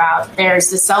talk about.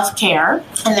 There's the self-care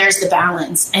and there's the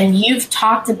balance. And you've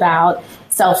talked about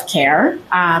self-care.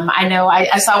 I know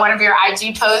I saw one of your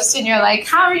IG posts and you're like,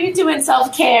 how are you doing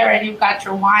self-care? And you've got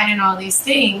your wine and all these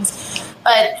things.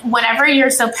 But whenever you're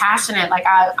so passionate, like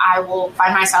I will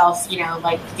find myself, you know,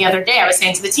 like the other day I was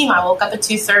saying to the team, I woke up at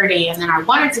 2:30 and then I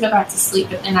wanted to go back to sleep,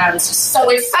 but then I was just so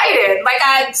excited.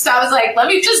 So I was like, let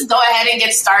me just go ahead and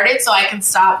get started so I can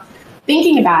stop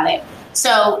thinking about it.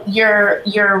 So you're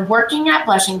working at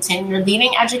Blushington, you're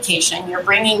leading education, you're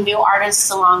bringing new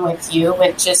artists along with you,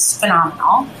 which is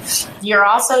phenomenal. You're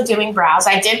also doing brows.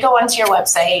 I did go onto your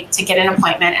website to get an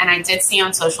appointment, and I did see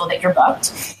on social that you're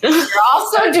booked. You're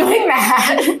also doing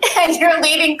that, and you're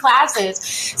leading classes.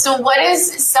 So what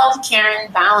does self-care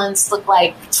and balance look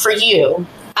like for you?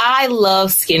 I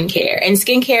love skincare, and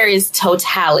skincare is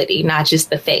totality, not just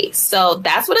the face. So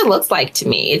that's what it looks like to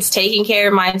me. It's taking care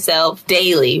of myself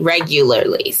daily,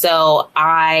 regularly. So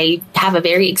I have a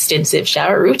very extensive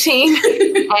shower routine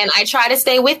and I try to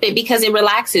stay with it because it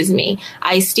relaxes me.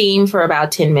 I steam for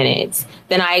about 10 minutes.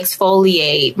 Then I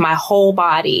exfoliate my whole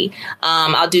body.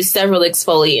 I'll do several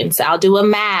exfoliants. I'll do a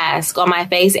mask on my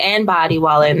face and body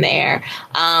while in there.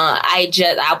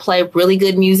 I'll play really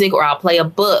good music or I'll play a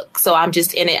book. So I'm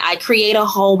just in it. I create a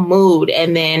whole mood.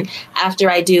 And then after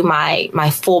I do my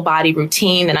full body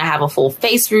routine, then I have a full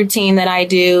face routine that I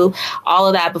do. All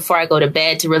of that before I go to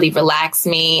bed to really relax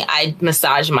me. I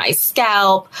massage my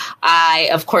scalp. I,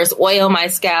 of course, oil my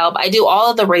scalp. I do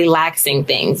all of the relaxing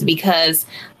things because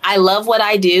I love what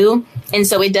I do. And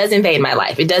so it does invade my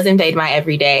life. It does invade my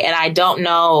everyday. And I don't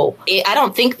know, I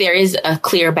don't think there is a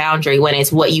clear boundary when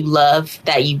it's what you love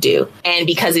that you do. And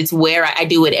because it's where I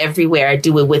do it everywhere. I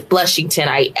do it with Blushington.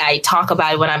 I talk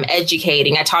about it when I'm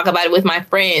educating. I talk about it with my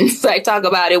friends. I talk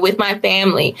about it with my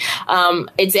family.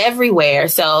 It's everywhere.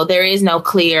 So there is no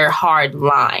clear, hard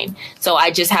line. So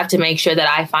I just have to make sure that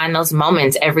I find those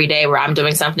moments every day where I'm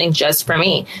doing something just for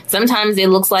me. Sometimes it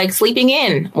looks like sleeping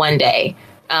in one day.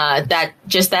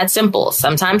 That simple.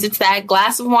 Sometimes it's that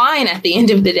glass of wine at the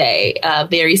end of the day.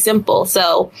 Very simple.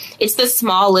 So it's the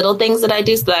small little things that I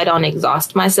do so that I don't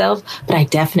exhaust myself. But I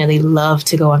definitely love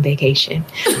to go on vacation.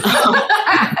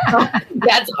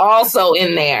 That's also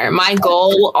in there. My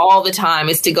goal all the time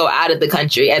is to go out of the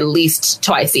country at least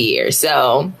twice a year.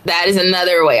 So that is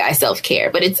another way I self-care.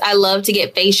 But I love to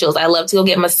get facials. I love to go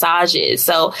get massages.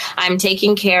 So I'm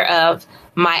taking care of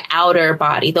my outer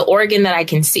body, the organ that I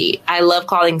can see. I love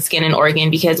calling skin an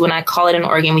organ because when I call it an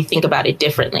organ, we think about it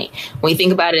differently. When we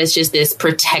think about it as just this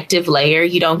protective layer,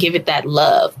 you don't give it that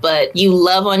love, but you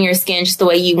love on your skin just the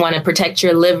way you want to protect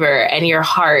your liver and your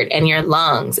heart and your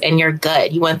lungs and your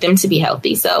gut. You want them to be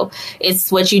healthy. So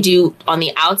it's what you do on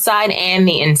the outside and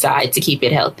the inside to keep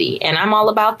it healthy. And I'm all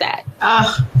about that.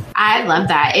 Oh, I love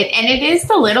that. And it is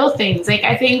the little things. Like,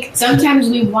 I think sometimes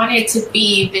we want it to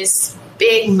be this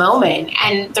big moment.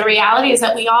 And the reality is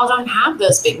that we all don't have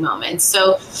those big moments.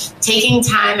 So taking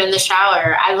time in the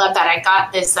shower, I love that. I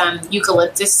got this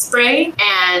eucalyptus spray,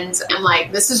 and I'm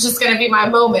like, this is just going to be my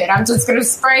moment. I'm just going to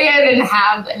spray it and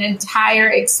have an entire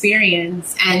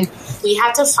experience. And we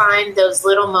have to find those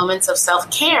little moments of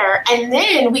self-care. And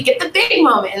then we get the big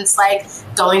moments, like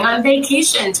going on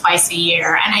vacation twice a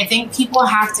year. And I think people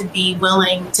have to be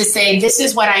willing to say, this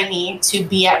is what I need to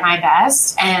be at my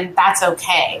best, and that's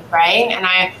okay, right? And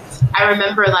I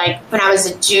remember, like, when I was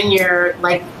a junior,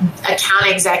 like, account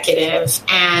executive,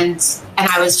 and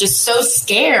I was just so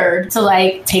scared to,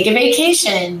 like, take a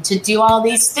vacation, to do all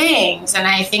these things. And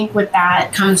I think with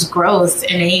that comes growth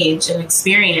and age and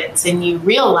experience. And you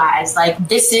realize, like,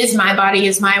 this is my body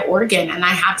is my organ, and I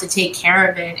have to take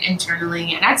care of it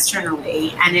internally and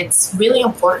externally. And it's really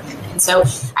important. And so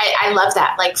I love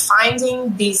that, like,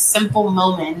 finding these simple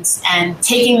moments and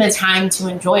taking the time to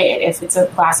enjoy it. If it's a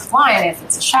glass of wine, if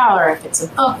it's a shower, if it's a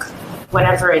book,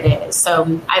 whatever it is.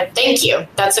 So I thank you.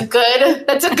 That's a good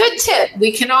tip.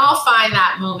 We can all find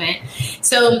that moment.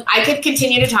 So I could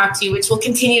continue to talk to you, which will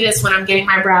continue this when I'm getting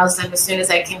my brows done as soon as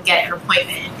I can get an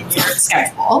appointment in your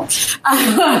schedule.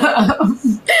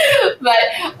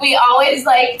 But we always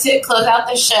like to close out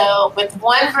the show with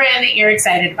one brand that you're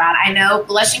excited about. I know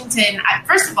Blushington,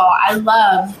 first of all, I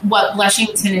love what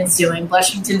Blushington is doing.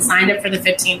 Blushington signed up for the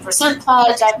 15%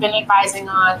 pledge I've been advising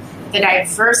on. The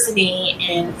diversity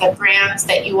in the brands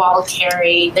that you all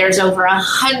carry. There's over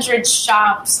 100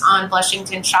 shops on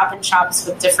Blushington, shop and shops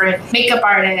with different makeup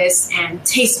artists and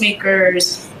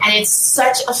tastemakers. And it's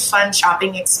such a fun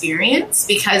shopping experience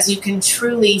because you can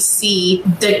truly see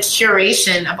the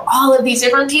curation of all of these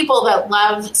different people that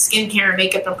love skincare and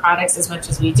makeup and products as much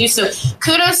as we do. So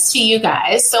kudos to you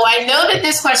guys. So I know that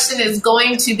this question is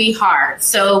going to be hard.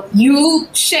 So you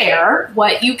share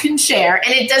what you can share,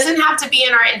 and it doesn't have to be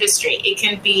in our industry. It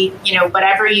can be,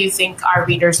 whatever you think our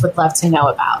readers would love to know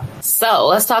about. So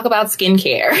let's talk about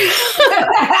skincare.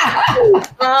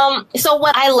 So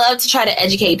what I love to try to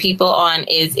educate people on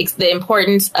is the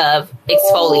importance of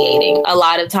exfoliating. A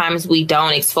lot of times we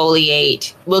don't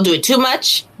exfoliate. We'll do it too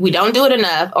much. We don't do it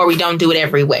enough, or we don't do it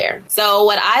everywhere. So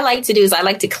what I like to do is I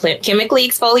like to chemically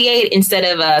exfoliate instead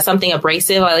of something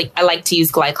abrasive. I like to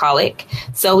use glycolic.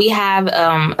 So we have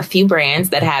a few brands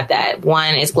that have that.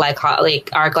 One is glycolic,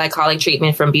 our glycolic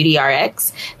treatment from Beauty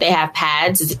RX. They have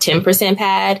pads. It's a 10%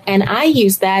 pad. And I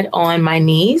use that on my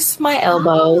knees, my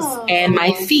elbows, and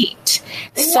my feet.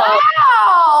 So,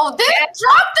 wow!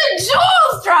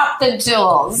 Drop the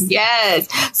jewels. Yes.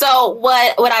 So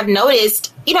what I've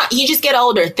noticed, you just get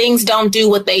older. Things don't do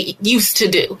what they used to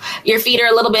do. Your feet are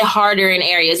a little bit harder in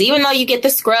areas. Even though you get the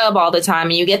scrub all the time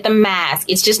and you get the mask,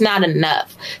 it's just not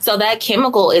enough. So that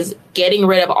chemical is getting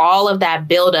rid of all of that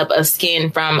buildup of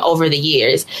skin from over the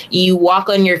years. You walk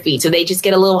on your feet, so they just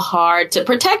get a little hard to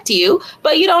protect you,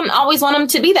 but you don't always want them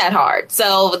to be that hard.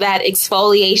 So that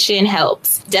exfoliation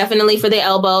helps. Definitely for the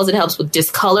elbows, it helps with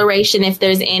discoloration if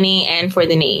there's any, and for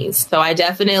the knees. So I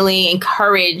definitely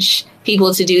encourage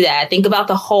people to do that. Think about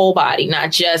the whole body,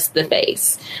 not just the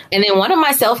face. And then one of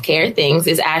my self-care things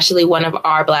is actually one of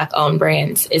our Black-owned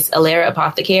brands. It's Alera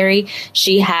Apothecary.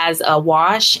 She has a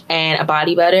wash and a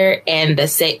body butter, and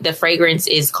the fragrance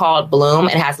is called Bloom.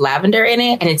 It has lavender in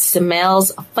it, and it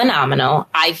smells phenomenal.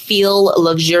 I feel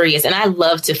luxurious, and I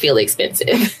love to feel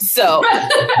expensive. So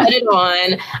put it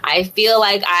on. I feel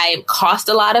like I cost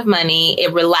a lot of money.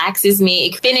 It relaxes me.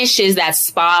 It finishes that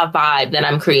spa vibe that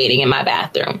I'm creating in my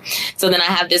bathroom. So then I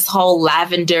have this whole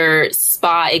lavender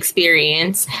spa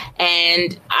experience,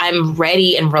 and I'm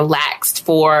ready and relaxed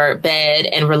for bed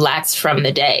and relaxed from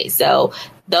the day. So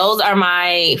those are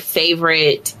my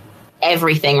favorite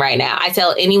everything right now. I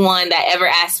tell anyone that ever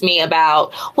asks me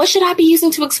about what should I be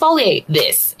using to exfoliate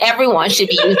this, everyone should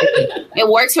be using it. It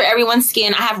works for everyone's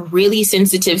skin. I have really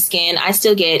sensitive skin. I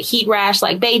still get heat rash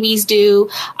like babies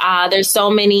do. There's so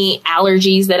many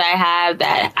allergies that I have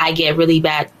that I get really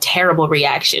bad, terrible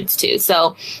reactions to.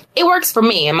 So it works for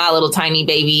me and my little tiny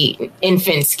baby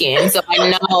infant skin. So I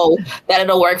know that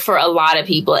it'll work for a lot of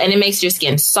people, and it makes your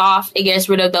skin soft. It gets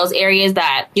rid of those areas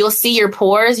that you'll see your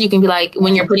pores. You can be like,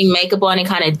 when you're putting makeup on, it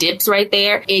kind of dips right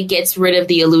there. It gets rid of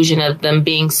the illusion of them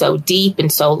being so deep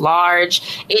and so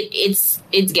large. It's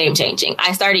it's game changing.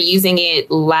 I started using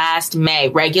it last May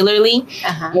regularly.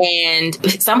 And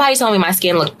somebody told me my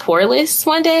skin looked poreless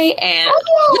one day, and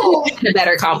a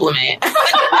better compliment.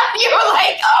 You were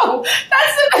like, oh,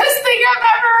 that's the best thing I've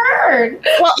ever heard.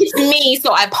 Well, it's me.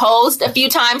 So I posed a few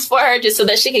times for her just so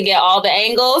that she could get all the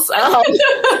angles.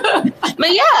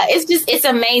 But yeah, it's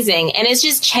amazing. And it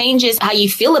just changes how you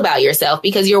feel about yourself,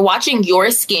 because you're watching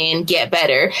your skin get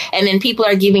better. And then people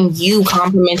are giving you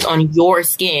compliments on your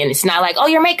skin. It's not like, oh,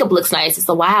 your makeup looks nice. It's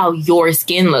wow, your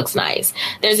skin looks nice.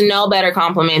 There's no better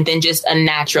compliment than just a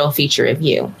natural feature of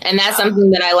you. And that's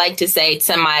something that I like to say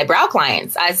to my brow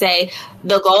clients. I say,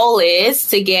 the goal is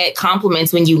to get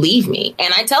compliments when you leave me.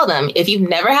 And I tell them, if you've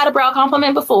never had a brow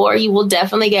compliment before, you will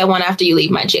definitely get one after you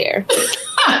leave my chair.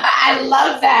 I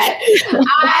love that.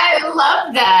 I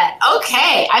love that.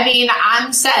 Okay. I mean,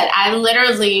 I'm set. I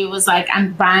literally was like,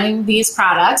 I'm buying these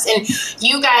products, and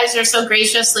you guys are so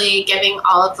graciously giving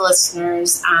all of the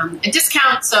listeners a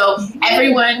discount. So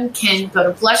everyone can go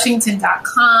to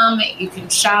blushington.com. You can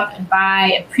shop and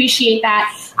buy. Appreciate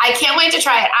that. I can't wait to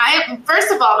try it.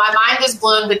 First of all, my mind is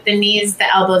blown with the knees,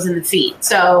 the elbows, and the feet.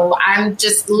 So I'm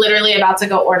just literally about to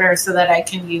go order so that I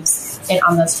can use it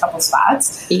on those couple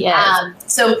spots. Yes.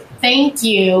 So thank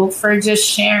you for just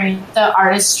sharing the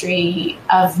artistry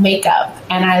of makeup.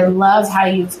 And I love how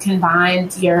you've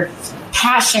combined your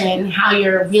passion, how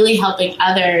you're really helping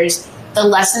others, the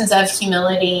lessons of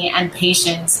humility and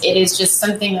patience. It is just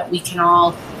something that we can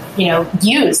all,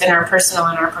 use in our personal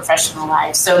and our professional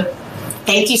lives. So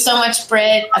thank you so much,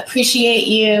 Britt. Appreciate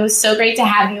you. So great to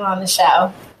have you on the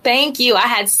show. Thank you. I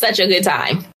had such a good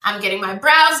time. I'm getting my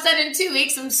brows done in 2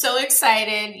 weeks. I'm so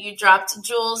excited. You dropped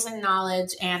jewels and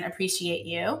knowledge, and appreciate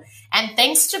you. And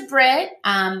thanks to Britt.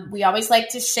 We always like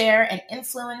to share an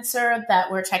influencer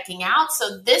that we're checking out.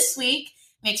 So this week,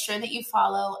 make sure that you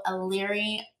follow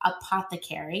Illyria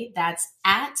Apothecary. That's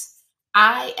at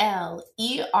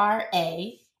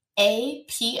ILERAAPOTHECARY.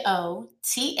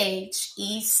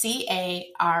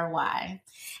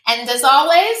 And as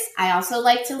always, I also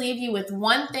like to leave you with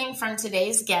one thing from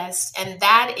today's guest, and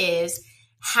that is,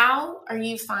 how are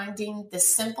you finding the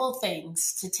simple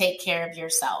things to take care of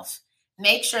yourself?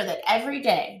 Make sure that every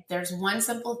day there's one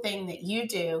simple thing that you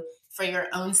do for your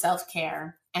own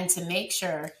self-care, and to make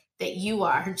sure that you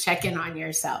are checking on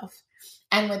yourself.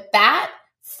 And with that,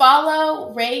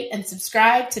 follow, rate, and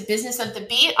subscribe to Business of the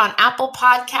Beat on Apple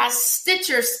Podcasts,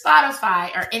 Stitcher,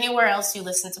 Spotify, or anywhere else you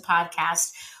listen to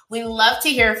podcasts. We love to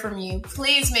hear from you.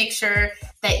 Please make sure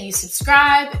that you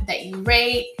subscribe, that you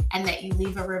rate, and that you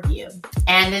leave a review.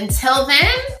 And until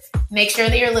then, make sure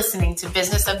that you're listening to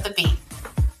Business of the Beat.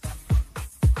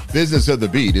 Business of the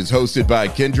Beat is hosted by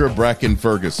Kendra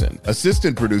Bracken-Ferguson,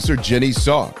 assistant producer Jenny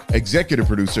Salk, executive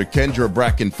producer Kendra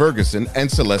Bracken-Ferguson and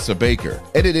Celessa Baker,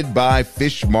 edited by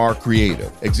Fishmar Creative,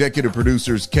 executive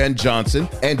producers Ken Johnson,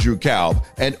 Andrew Kalb,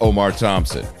 and Omar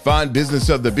Thompson. Find Business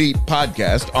of the Beat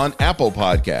podcast on Apple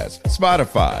Podcasts,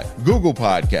 Spotify, Google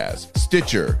Podcasts,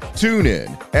 Stitcher,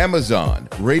 TuneIn, Amazon,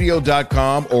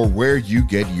 radio.com, or where you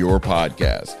get your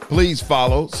podcasts. Please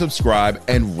follow, subscribe,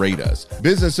 and rate us.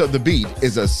 Business of the Beat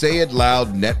is a Say It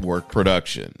Loud Network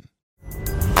production.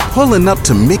 Pulling up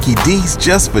to Mickey D's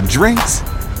just for drinks?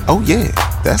 Oh yeah,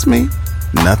 that's me.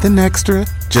 Nothing extra,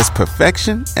 just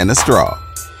perfection and a straw.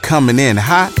 Coming in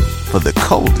hot for the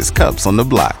coldest cups on the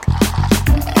block.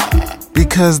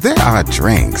 Because there are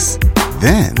drinks.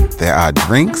 Then there are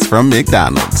drinks from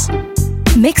McDonald's.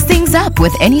 Mix things up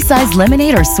with any size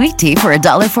lemonade or sweet tea for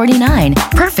 $1.49.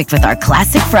 Perfect with our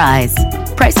classic fries.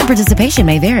 Price and participation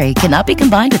may vary. Cannot be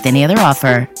combined with any other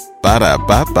offer.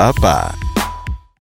 Ba-da-ba-ba-ba.